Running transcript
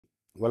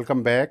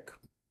Welcome back.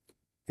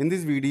 In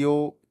this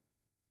video,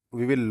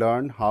 we will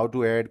learn how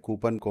to add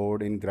coupon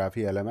code in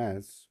Graphy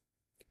LMS.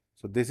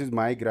 So this is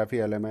my Graphy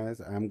LMS.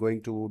 I am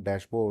going to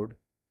dashboard.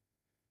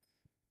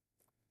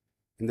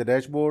 In the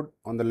dashboard,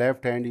 on the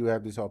left hand, you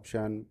have this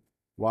option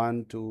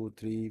 1, 2,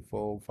 3,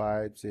 4,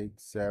 5,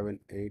 6, 7,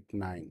 8,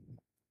 9.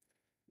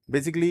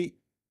 Basically,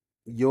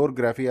 your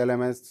Graphy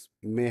LMS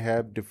may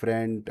have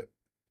different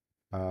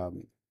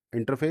um,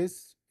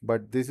 interface,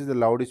 but this is a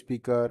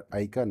loudspeaker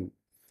icon,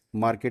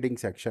 marketing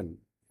section.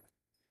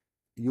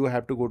 You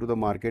have to go to the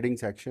marketing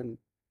section.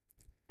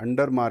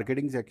 Under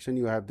marketing section,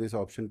 you have this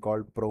option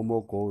called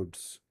promo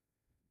codes.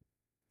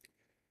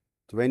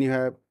 So when you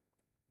have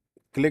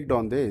clicked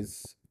on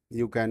this,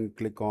 you can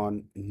click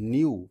on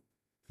new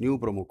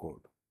promo code.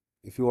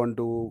 If you want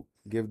to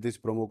give this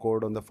promo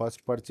code on the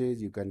first purchase,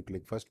 you can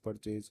click first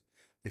purchase.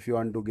 If you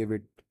want to give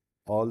it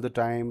all the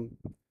time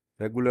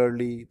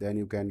regularly, then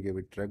you can give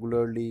it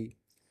regularly.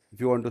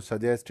 If you want to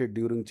suggest it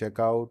during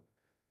checkout,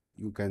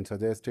 you can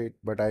suggest it,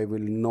 but I will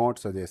not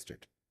suggest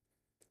it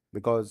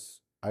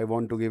because I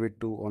want to give it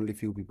to only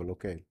few people.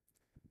 Okay.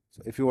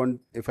 So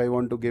if I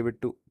want to give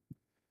it to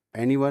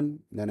anyone,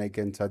 then I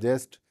can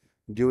suggest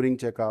during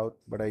checkout,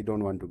 but I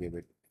don't want to give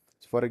it.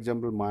 So for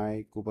example,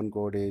 my coupon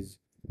code is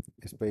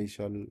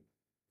special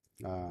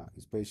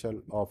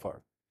special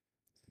offer.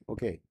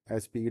 Okay,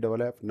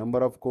 SPEFF,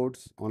 number of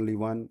codes only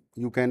one.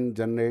 You can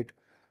generate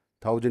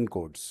 1,000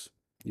 codes.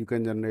 You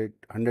can generate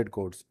 100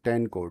 codes,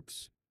 10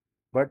 codes,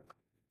 but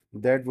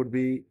that would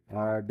be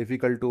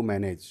difficult to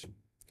manage.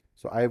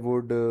 So I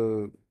would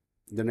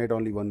generate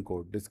only one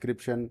code.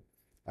 Description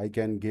I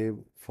can give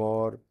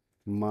for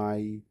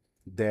my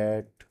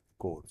that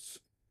course.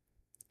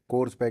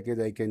 Course package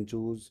I can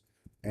choose.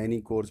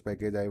 Any course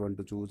package I want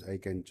to choose, I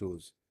can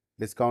choose.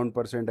 Discount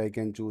percent I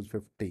can choose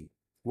 50,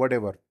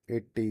 whatever,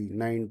 80,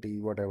 90,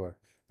 whatever.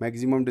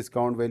 Maximum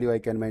discount value I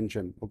can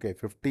mention. Okay,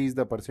 50 is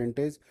the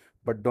percentage,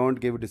 but don't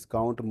give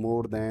discount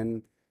more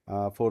than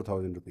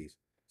 4,000 rupees.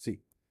 See,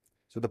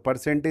 so the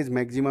percentage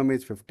maximum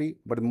is 50,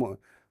 but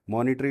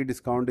monetary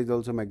discount is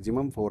also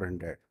maximum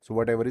 400. So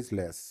whatever is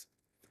less.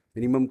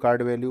 Minimum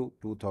card value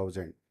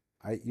 2,000.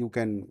 You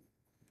can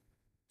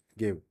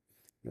give.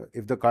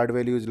 If the card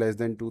value is less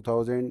than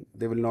 2,000,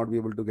 they will not be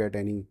able to get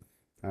any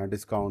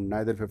discount,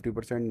 neither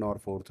 50% nor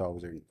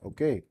 4,000.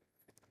 Okay.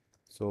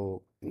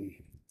 So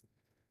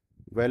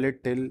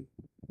valid till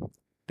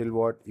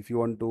what? If you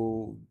want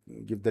to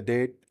give the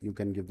date, you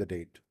can give the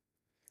date.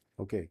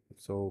 Okay.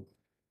 So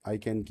I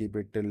can keep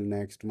it till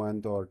next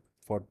month or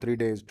for 3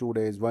 days, 2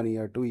 days, 1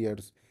 year, 2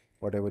 years,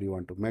 whatever you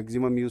want to.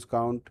 Maximum use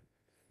count,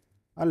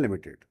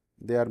 unlimited.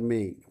 They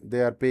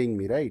are paying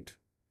me, right?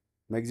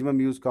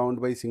 Maximum use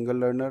count by single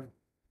learner,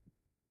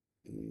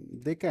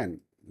 they can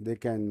they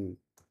can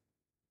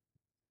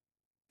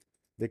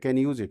they can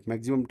use it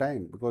maximum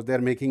time because they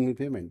are making me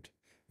payment.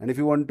 And if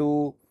you want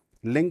to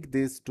link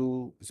this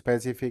to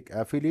specific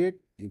affiliate,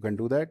 you can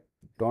do that.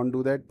 Don't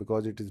do that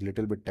because it is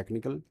little bit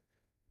technical,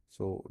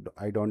 so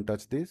I don't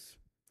touch this.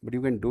 But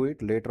you can do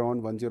it later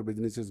on once your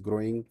business is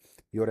growing,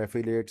 your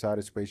affiliates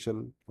are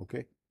special.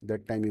 Okay,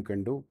 that time you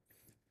can do.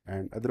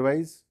 And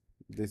otherwise,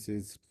 this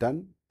is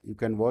done. You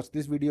can watch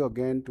this video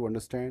again to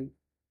understand.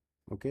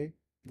 Okay,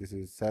 this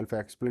is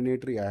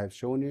self-explanatory, I have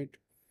shown it.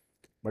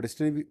 But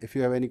still, if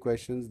you have any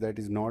questions that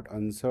is not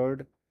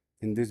answered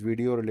in this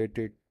video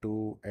related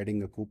to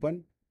adding a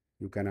coupon,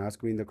 you can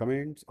ask me in the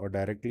comments or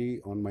directly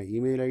on my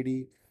email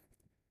ID.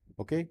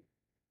 Okay,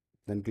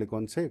 then click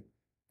on save.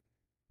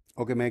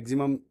 Okay,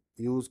 maximum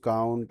use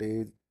count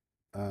is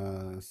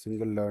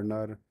single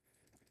learner.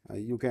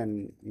 You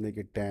can make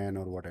it 10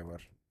 or whatever,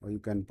 or you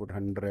can put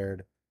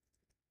 100.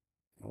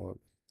 Or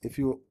if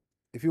you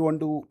want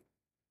to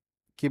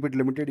keep it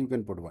limited, you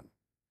can put one.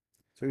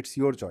 So it's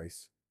your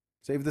choice.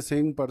 So if the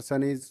same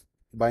person is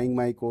buying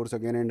my course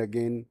again and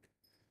again,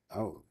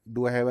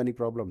 do I have any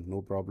problem?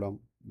 No problem.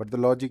 But the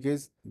logic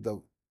is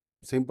the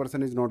same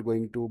person is not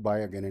going to buy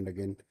again and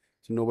again.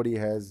 So nobody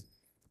has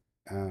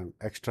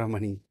extra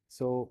money.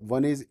 So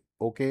one is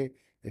okay.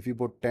 If you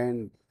put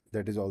 10,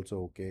 that is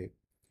also okay.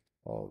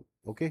 Oh,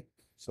 okay.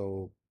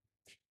 So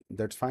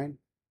that's fine.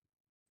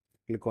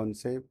 Click on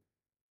save.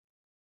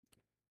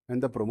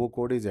 And the promo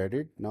code is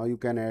added. Now you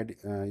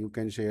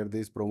can share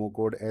this promo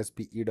code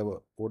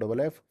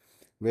SPEFF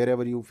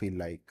wherever you feel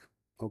like.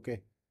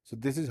 Okay. So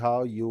this is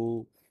how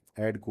you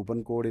add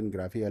coupon code in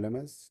Graphy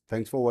LMS.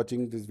 Thanks for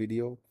watching this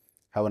video.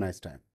 Have a nice time.